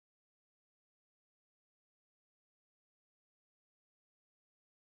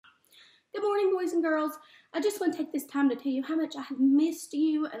Good morning, boys and girls. I just want to take this time to tell you how much I have missed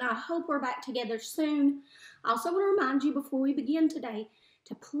you, and I hope we're back together soon. I also want to remind you before we begin today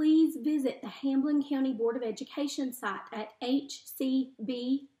to please visit the Hamlin County Board of Education site at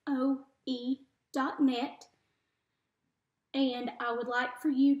hcboe.net. And I would like for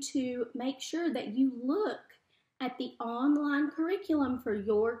you to make sure that you look at the online curriculum for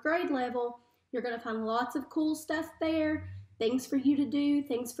your grade level. You're going to find lots of cool stuff there. Things for you to do,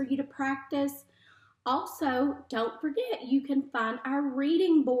 things for you to practice. Also, don't forget you can find our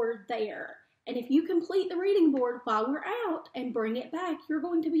reading board there. And if you complete the reading board while we're out and bring it back, you're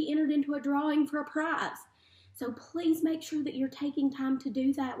going to be entered into a drawing for a prize. So please make sure that you're taking time to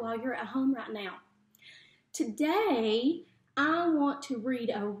do that while you're at home right now. Today, I want to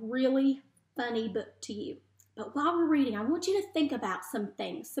read a really funny book to you. But while we're reading, I want you to think about some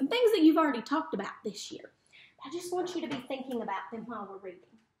things that you've already talked about this year. I just want you to be thinking about them while we're reading.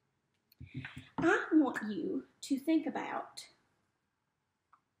 I want you to think about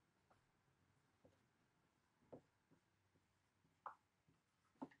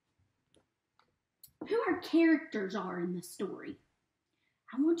who our characters are in the story.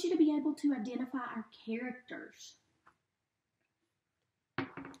 I want you to be able to identify our characters.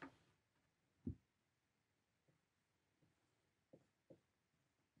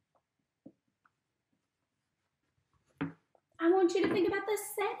 I want you to think about the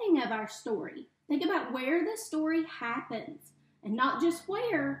setting of our story. Think about where the story happens, and not just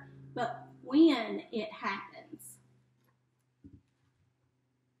where, but when it happens.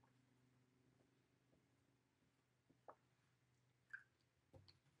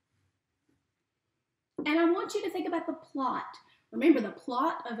 And I want you to think about the plot. Remember, the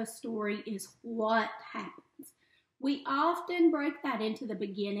plot of a story is what happens. We often break that into the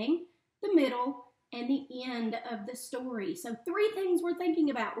beginning, the middle, and the end of the story. So 3 things we're thinking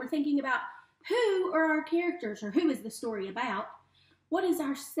about. We're thinking about who are our characters, or who is the story about? What is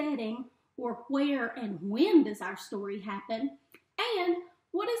our setting, or where and when does our story happen? And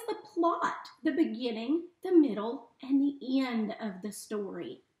what is the plot, the beginning, the middle, and the end of the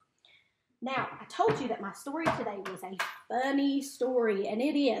story? Now, I told you that my story today was a funny story, and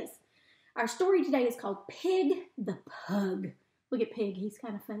it is. Our story today is called Pig the Pug. Look at Pig. He's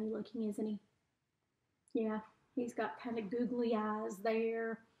kind of funny looking, isn't he? Yeah, he's got kind of googly eyes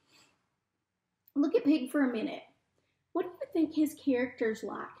there. Look at Pig for a minute. What do you think his character's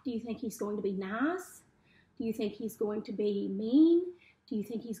like? Do you think he's going to be nice? Do you think he's going to be mean? Do you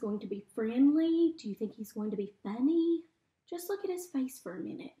think he's going to be friendly? Do you think he's going to be funny? Just look at his face for a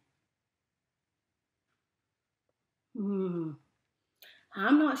minute. I'm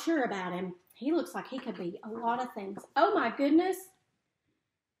not sure about him. He looks like he could be a lot of things. Oh my goodness.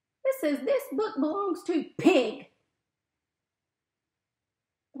 This says this book belongs to Pig.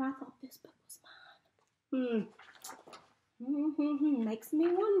 But I thought this book was mine. Makes me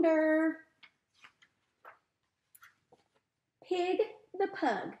wonder. Pig the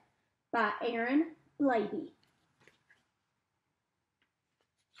Pug by Aaron Blady.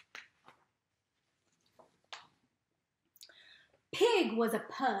 Pig was a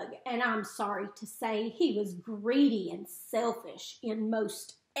pug, and I'm sorry to say he was greedy and selfish in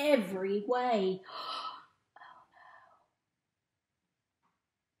most every way. Oh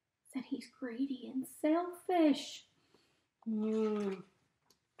no. Said he's greedy and selfish. He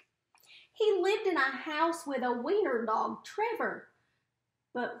lived in a house with a wiener dog, Trevor.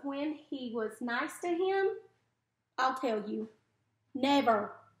 But when he was nice to him, I'll tell you,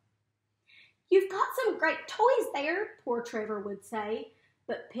 never. You've got some great toys there, poor Trevor would say,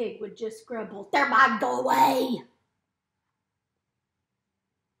 but Pig would just grumble, they're mine, go away.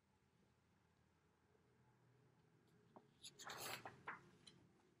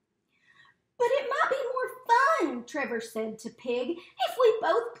 But it might be more fun, Trevor said to Pig, if we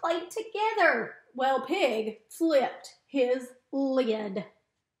both played together. Well, Pig flipped his lid.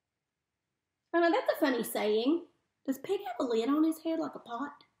 Oh, now that's a funny saying. Does Pig have a lid on his head like a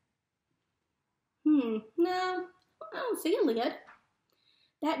pot? No, I don't see a lid.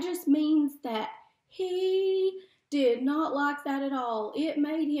 That just means that he did not like that at all. It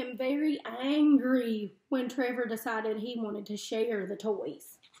made him very angry when Trevor decided he wanted to share the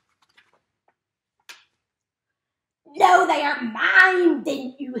toys. No, they are mine,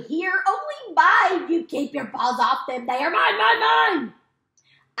 didn't you hear? Only mine. You keep your paws off them. They are mine, mine, mine.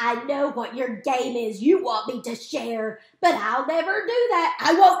 I know what your game is. You want me to share, but I'll never do that.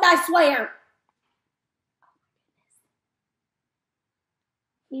 I won't, I swear.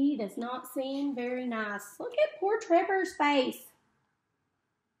 He does not seem very nice. Look at poor Trevor's face.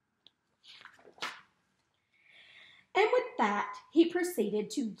 And with that, he proceeded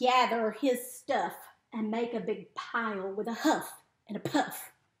to gather his stuff and make a big pile with a huff and a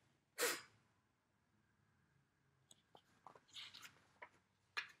puff.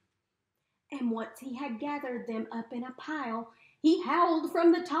 And once he had gathered them up in a pile, he howled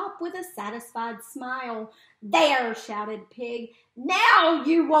from the top with a satisfied smile. "There," shouted Pig, "now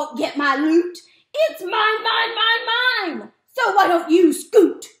you won't get my loot. It's mine, mine, mine, mine. So why don't you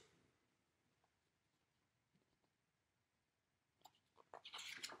scoot?"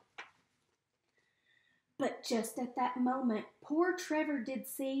 But just at that moment, poor Trevor did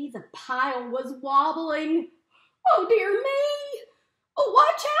see the pile was wobbling. "Oh, dear me! Oh,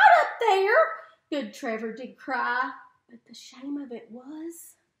 watch out up there!" good Trevor did cry. But the shame of it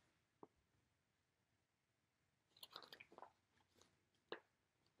was,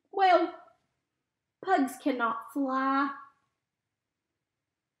 well, pugs cannot fly.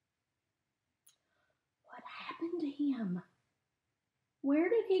 What happened to him? Where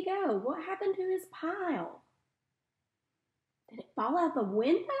did he go? What happened to his pile? Did it fall out the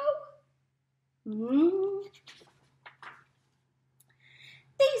window?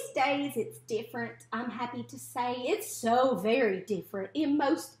 These days it's different, I'm happy to say. It's so very different in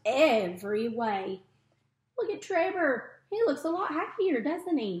most every way. Look at Trevor. He looks a lot happier,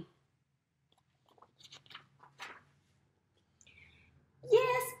 doesn't he?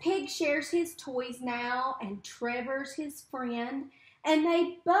 Yes, Pig shares his toys now, and Trevor's his friend, and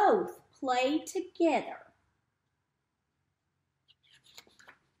they both play together.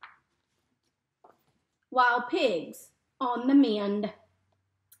 While Pig's on the mend.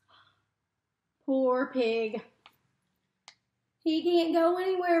 Poor Pig. He can't go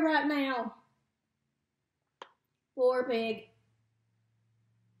anywhere right now. Poor Pig.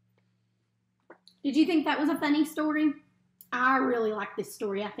 Did you think that was a funny story? I really like this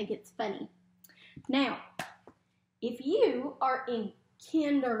story. I think it's funny. Now, if you are in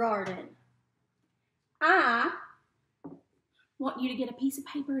kindergarten, I want you to get a piece of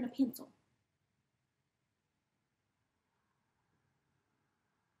paper and a pencil.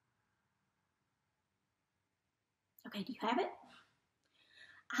 Okay, do you have it?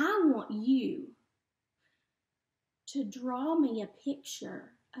 I want you to draw me a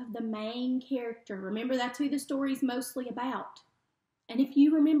picture of the main character. Remember, that's who the story's mostly about. And if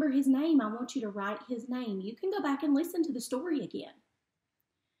you remember his name, I want you to write his name. You can go back and listen to the story again.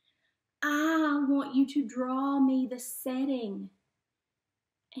 I want you to draw me the setting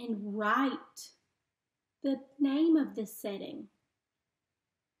and write the name of the setting.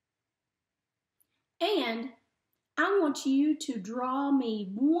 And I want you to draw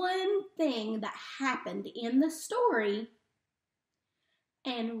me one thing that happened in the story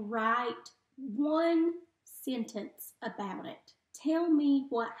and write one sentence about it. Tell me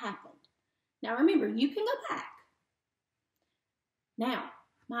what happened. Now remember, you can go back. Now,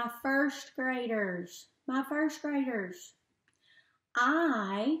 my first graders, I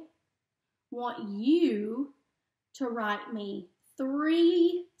want you to write me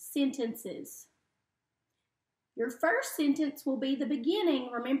 3 sentences. Your first sentence will be the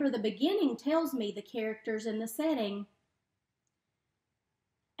beginning. Remember, the beginning tells me the characters and the setting.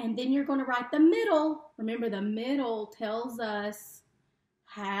 And then you're going to write the middle. Remember, the middle tells us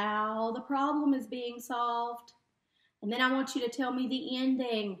how the problem is being solved. And then I want you to tell me the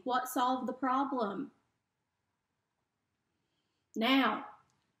ending. What solved the problem? Now,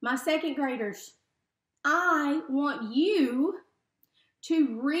 my second graders, I want you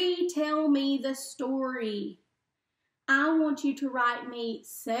to retell me the story. I want you to write me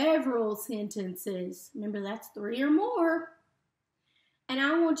several sentences. Remember, that's 3 or more. And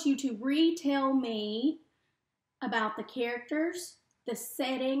I want you to retell me about the characters, the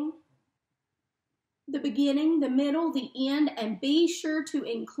setting, the beginning, the middle, the end, and be sure to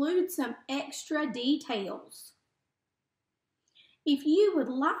include some extra details. If you would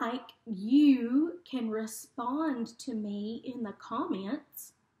like, you can respond to me in the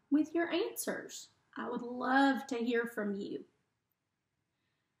comments with your answers. I would love to hear from you.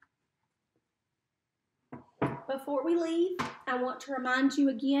 Before we leave, I want to remind you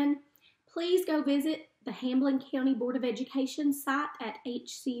again, please go visit the Hamlin County Board of Education site at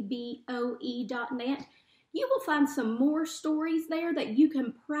hcboe.net. You will find some more stories there that you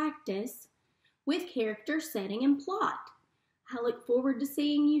can practice with character, setting, and plot. I look forward to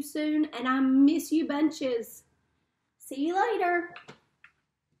seeing you soon, and I miss you bunches. See you later.